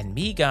 And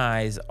me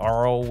guys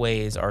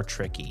are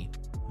tricky.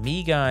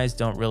 Me guys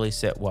don't really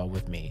sit well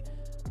with me.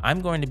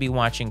 I'm going to be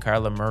watching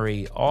Kyler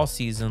Murray all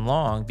season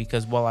long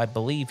because while I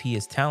believe he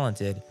is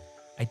talented,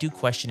 I do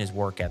question his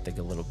work ethic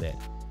a little bit.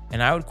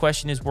 And I would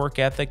question his work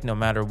ethic no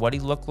matter what he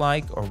looked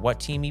like or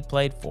what team he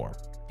played for,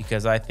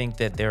 because I think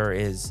that there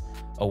is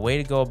a way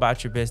to go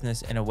about your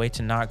business and a way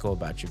to not go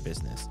about your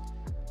business.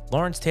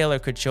 Lawrence Taylor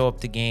could show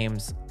up to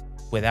games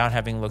without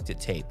having looked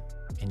at tape,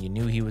 and you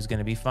knew he was going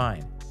to be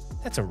fine.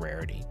 That's a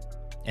rarity.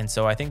 And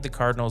so I think the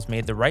Cardinals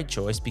made the right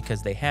choice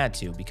because they had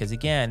to, because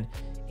again,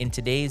 in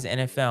today's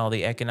NFL,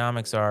 the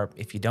economics are,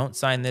 if you don't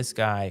sign this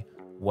guy,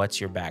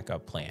 what's your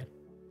backup plan?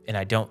 And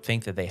I don't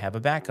think that they have a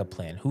backup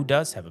plan. Who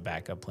does have a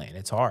backup plan?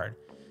 It's hard.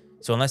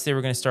 So unless they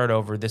were going to start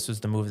over, this was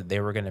the move that they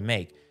were going to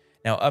make.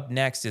 Now up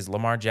next is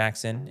Lamar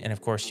Jackson, and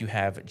of course you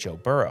have Joe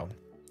Burrow.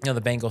 You know,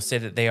 the Bengals say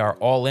that they are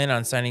all in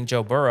on signing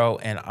Joe Burrow,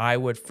 and I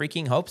would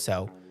freaking hope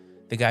so.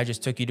 The guy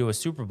just took you to a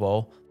Super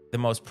Bowl, the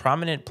most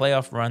prominent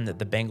playoff run that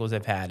the Bengals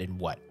have had in,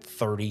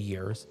 30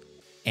 years?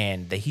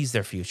 And he's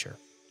their future.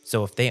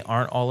 So if they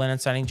aren't all in on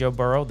signing Joe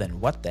Burrow, then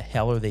what the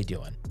hell are they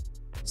doing?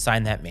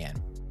 Sign that man.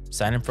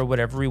 Sign him for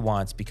whatever he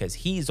wants because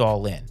he's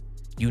all in.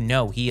 You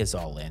know he is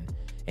all in.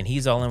 And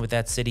he's all in with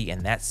that city,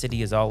 and that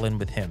city is all in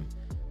with him.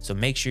 So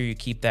make sure you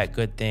keep that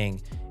good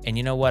thing. And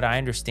you know what? I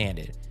understand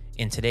it.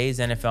 In today's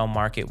NFL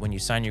market, when you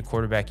sign your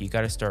quarterback, you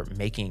got to start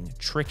making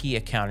tricky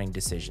accounting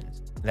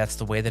decisions. That's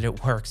the way that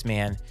it works,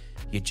 man.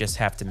 You just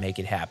have to make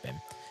it happen.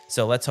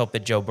 So let's hope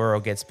that Joe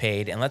Burrow gets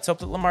paid, and let's hope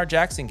that Lamar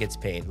Jackson gets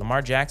paid.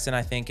 Lamar Jackson,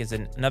 I think, is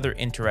another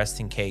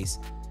interesting case,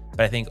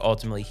 but I think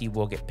ultimately he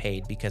will get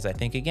paid because I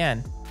think,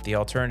 again, the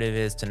alternative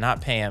is to not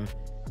pay him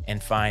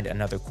and find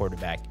another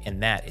quarterback,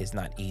 and that is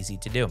not easy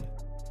to do.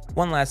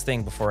 One last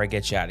thing before I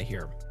get you out of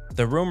here.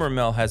 The rumor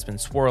mill has been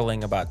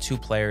swirling about two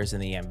players in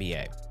the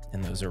NBA,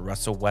 and those are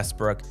Russell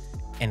Westbrook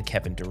and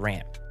Kevin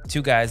Durant.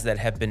 Two guys that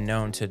have been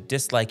known to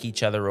dislike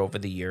each other over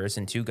the years,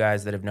 and two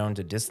guys that have known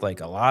to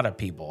dislike a lot of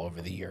people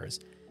over the years.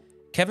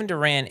 Kevin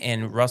Durant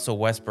and Russell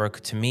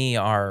Westbrook, to me,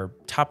 are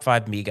top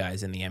 5 me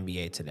guys in the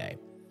NBA today.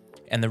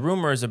 And the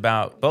rumors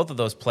about both of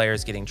those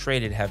players getting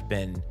traded have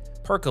been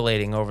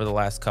percolating over the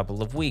last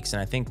couple of weeks,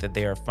 and I think that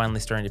they are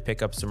finally starting to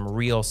pick up some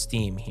real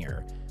steam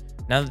here.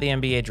 Now that the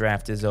NBA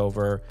draft is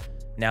over,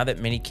 now that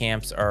mini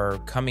camps are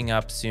coming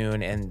up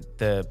soon and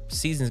the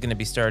season's going to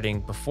be starting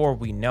before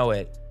we know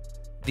it,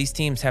 these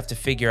teams have to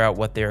figure out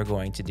what they're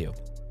going to do.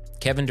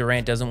 Kevin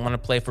Durant doesn't want to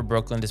play for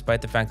Brooklyn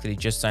despite the fact that he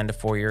just signed a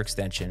 4-year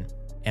extension.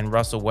 And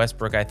Russell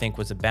Westbrook, I think,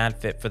 was a bad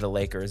fit for the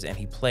Lakers, and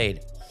he played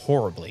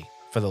horribly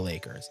for the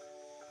Lakers.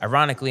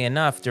 Ironically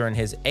enough, during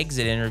his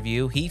exit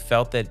interview, he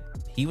felt that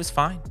he was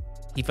fine.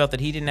 He felt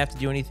that he didn't have to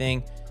do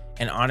anything.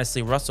 And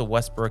honestly, Russell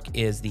Westbrook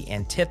is the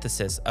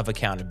antithesis of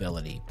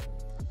accountability.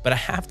 But I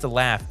have to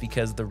laugh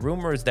because the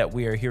rumors that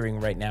we are hearing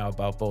right now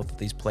about both of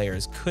these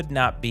players could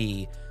not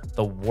be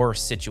the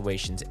worst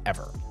situations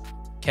ever.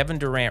 Kevin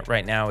Durant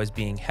right now is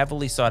being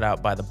heavily sought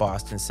out by the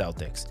Boston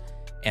Celtics.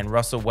 And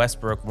Russell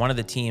Westbrook, one of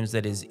the teams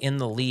that is in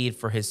the lead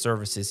for his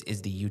services,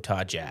 is the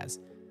Utah Jazz.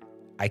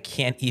 I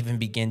can't even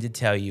begin to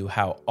tell you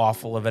how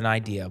awful of an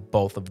idea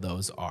both of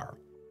those are.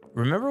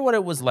 Remember what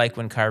it was like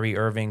when Kyrie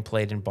Irving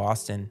played in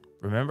Boston?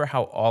 Remember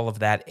how all of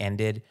that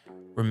ended?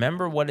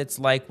 Remember what it's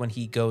like when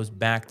he goes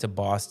back to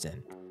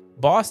Boston.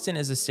 Boston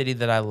is a city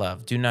that I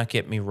love, do not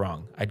get me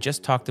wrong. I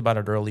just talked about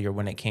it earlier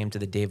when it came to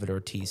the David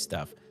Ortiz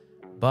stuff.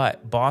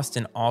 But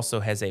Boston also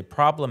has a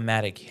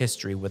problematic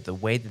history with the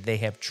way that they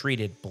have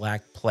treated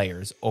black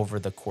players over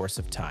the course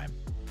of time.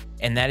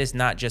 And that is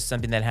not just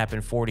something that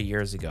happened 40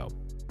 years ago.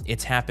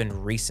 It's happened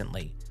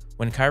recently.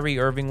 When Kyrie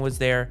Irving was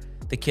there,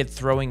 the kid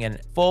throwing a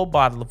full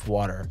bottle of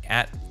water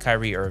at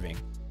Kyrie Irving.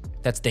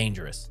 That's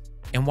dangerous.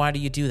 And why do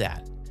you do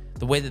that?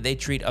 The way that they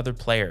treat other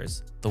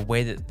players, the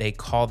way that they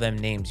call them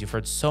names. You've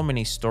heard so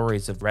many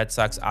stories of Red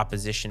Sox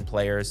opposition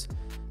players,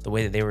 the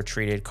way that they were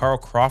treated. Carl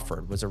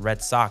Crawford was a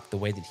Red Sox, the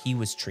way that he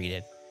was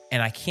treated.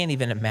 And I can't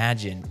even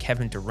imagine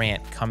Kevin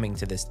Durant coming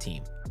to this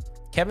team.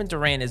 Kevin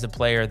Durant is a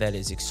player that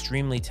is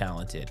extremely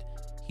talented.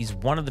 He's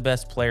one of the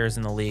best players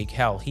in the league.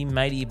 Hell, he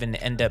might even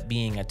end up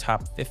being a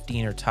top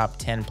 15 or top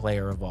 10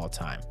 player of all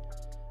time.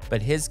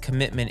 But his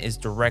commitment is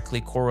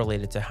directly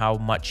correlated to how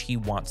much he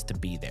wants to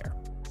be there.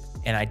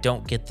 And I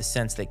don't get the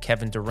sense that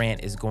Kevin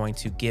Durant is going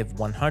to give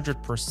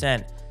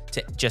 100%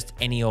 to just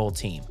any old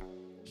team.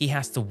 He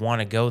has to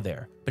want to go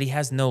there, but he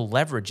has no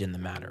leverage in the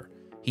matter.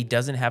 He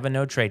doesn't have a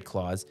no-trade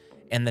clause,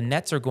 and the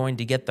Nets are going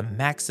to get the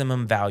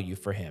maximum value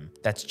for him.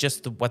 That's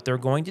just what they're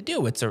going to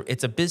do. It's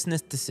a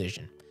business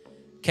decision.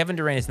 Kevin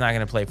Durant is not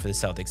going to play for the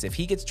Celtics. If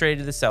he gets traded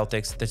to the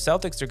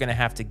Celtics are going to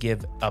have to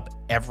give up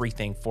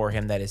everything for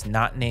him that is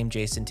not named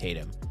Jason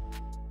Tatum.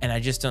 And I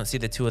just don't see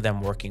the two of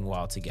them working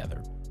well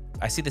together.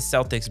 I see the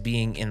Celtics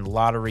being in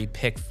lottery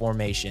pick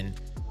formation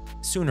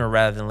sooner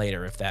rather than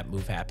later if that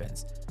move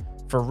happens.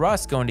 For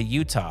Russ going to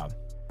Utah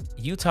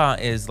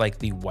is like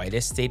the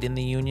whitest state in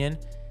the union,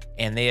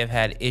 and they have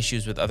had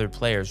issues with other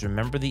players.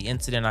 Remember the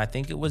incident, I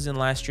think it was in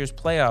last year's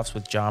playoffs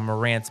with John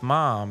Morant's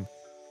mom?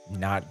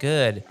 Not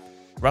good.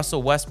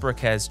 Russell Westbrook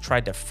has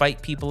tried to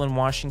fight people in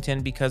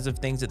Washington because of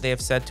things that they have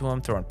said to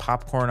him, throwing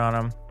popcorn on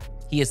him.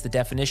 He is the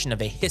definition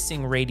of a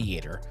hissing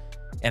radiator.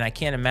 And I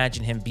can't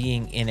imagine him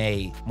being in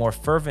a more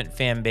fervent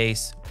fan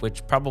base,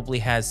 which probably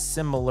has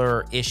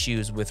similar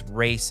issues with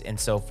race and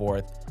so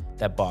forth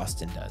that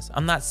Boston does.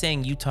 I'm not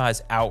saying Utah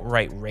is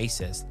outright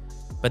racist,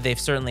 but they've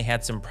certainly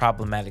had some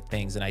problematic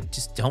things, and I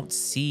just don't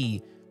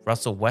see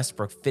Russell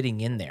Westbrook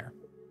fitting in there.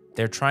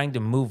 They're trying to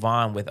move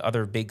on with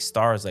other big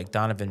stars like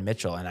Donovan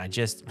Mitchell, and I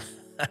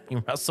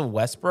mean, Russell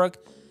Westbrook?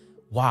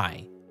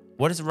 Why?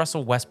 What does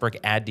Russell Westbrook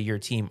add to your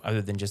team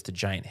other than just a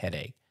giant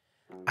headache?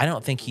 I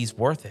don't think he's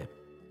worth it.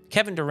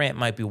 Kevin Durant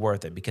might be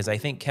worth it because I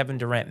think Kevin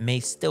Durant may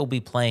still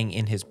be playing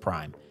in his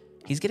prime.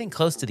 He's getting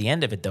close to the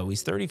end of it, though.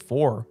 He's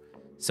 34.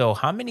 So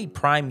how many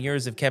prime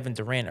years of Kevin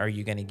Durant are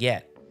you going to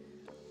get?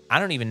 I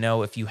don't even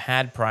know if you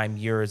had prime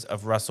years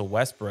of Russell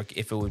Westbrook,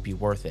 if it would be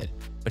worth it.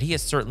 But he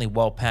is certainly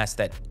well past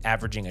that,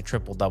 averaging a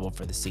triple-double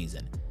for the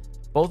season.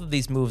 Both of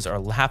these moves are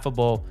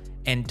laughable,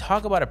 and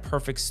talk about a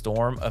perfect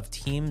storm of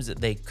teams that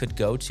they could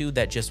go to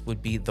that just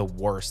would be the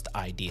worst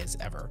ideas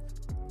ever.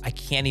 I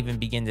can't even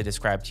begin to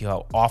describe to you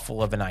how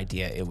awful of an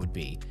idea it would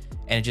be,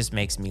 and it just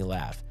makes me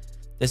laugh.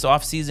 This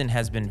offseason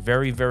has been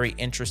very, very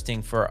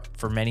interesting for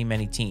many,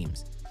 many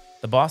teams.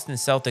 The Boston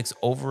Celtics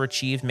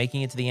overachieved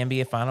making it to the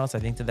NBA Finals. I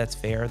think that's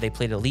fair. They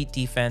played elite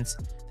defense.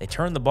 They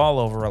turned the ball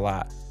over a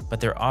lot, but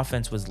their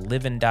offense was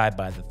live and die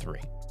by the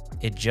three.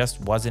 It just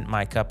wasn't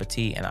my cup of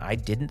tea, and I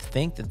didn't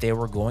think that they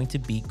were going to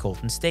beat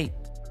Golden State.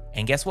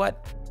 And guess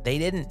what? They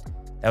didn't.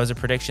 That was a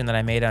prediction that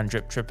I made on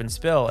Drip, Trip, and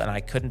Spill, and I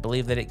couldn't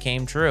believe that it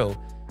came true.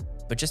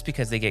 But just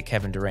because they get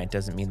Kevin Durant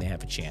doesn't mean they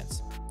have a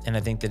chance. And I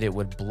think that it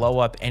would blow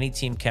up any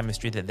team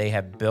chemistry that they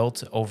have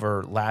built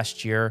over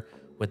last year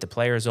with the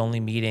players only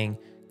meeting,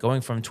 going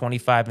from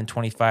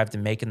 25-25 to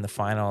making the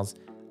finals,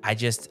 I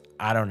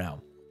don't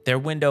know. Their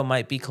window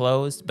might be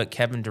closed, but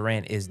Kevin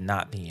Durant is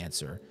not the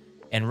answer.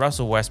 And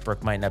Russell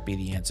Westbrook might not be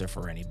the answer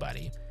for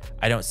anybody.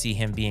 I don't see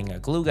him being a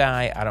glue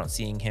guy. I don't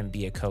see him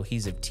be a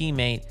cohesive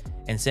teammate.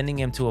 And sending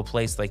him to a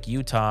place like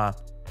Utah,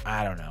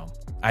 I don't know.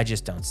 I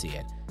just don't see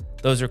it.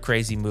 Those are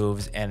crazy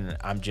moves, and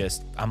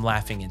I'm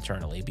laughing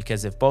internally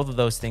because if both of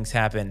those things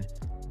happen,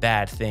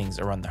 bad things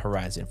are on the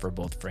horizon for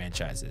both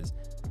franchises.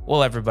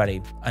 Well,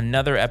 everybody,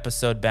 another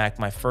episode back,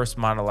 my first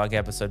monologue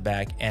episode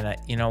back, and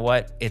you know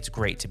what? It's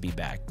great to be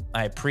back.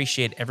 I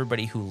appreciate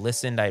everybody who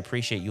listened. I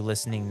appreciate you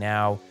listening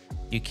now.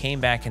 You came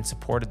back and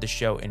supported the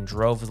show in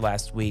droves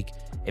last week.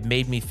 It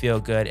made me feel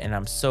good, and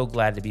I'm so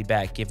glad to be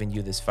back giving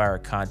you this fire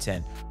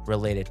content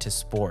related to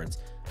sports.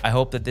 I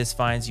hope that this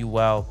finds you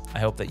well. I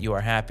hope that you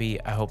are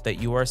happy. I hope that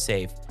you are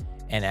safe.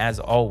 And as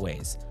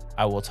always,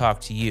 I will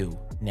talk to you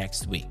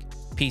next week.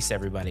 Peace,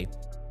 everybody.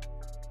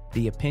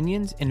 The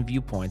opinions and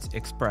viewpoints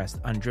expressed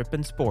on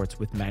Drippin' Sports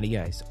with Matty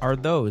Ice are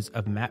those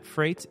of Matt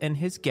Freites and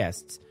his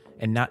guests,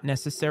 and not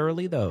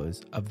necessarily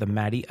those of the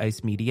Matty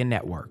Ice Media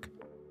Network.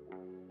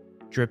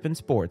 Drippin'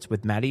 Sports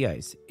with Matty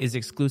Ice is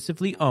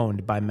exclusively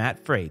owned by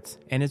Matt Freites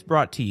and is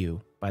brought to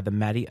you by the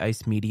Matty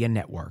Ice Media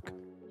Network.